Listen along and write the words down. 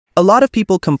A lot of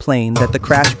people complain that the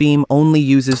crash beam only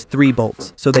uses 3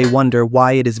 bolts, so they wonder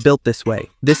why it is built this way.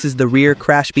 This is the rear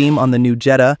crash beam on the new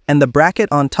Jetta, and the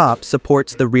bracket on top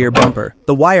supports the rear bumper.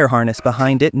 The wire harness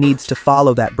behind it needs to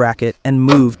follow that bracket and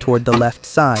move toward the left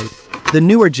side. The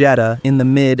newer Jetta in the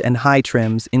mid and high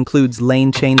trims includes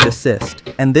lane change assist,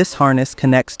 and this harness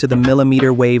connects to the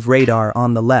millimeter wave radar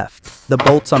on the left. The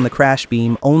bolts on the crash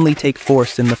beam only take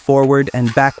force in the forward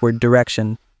and backward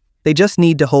direction. They just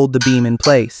need to hold the beam in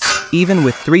place. Even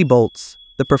with 3 bolts,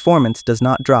 the performance does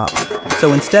not drop.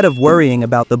 So instead of worrying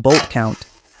about the bolt count,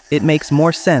 it makes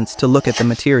more sense to look at the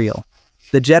material.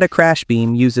 The Jetta crash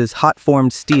beam uses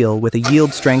hot-formed steel with a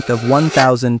yield strength of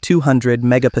 1,200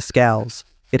 megapascals.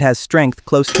 It has strength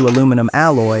close to aluminum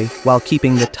alloy while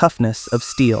keeping the toughness of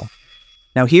steel.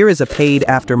 Now here is a paid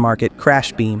aftermarket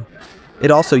crash beam. It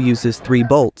also uses 3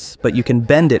 bolts, but you can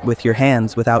bend it with your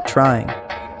hands without trying.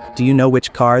 Do you know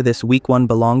which car this weak one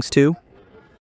belongs to?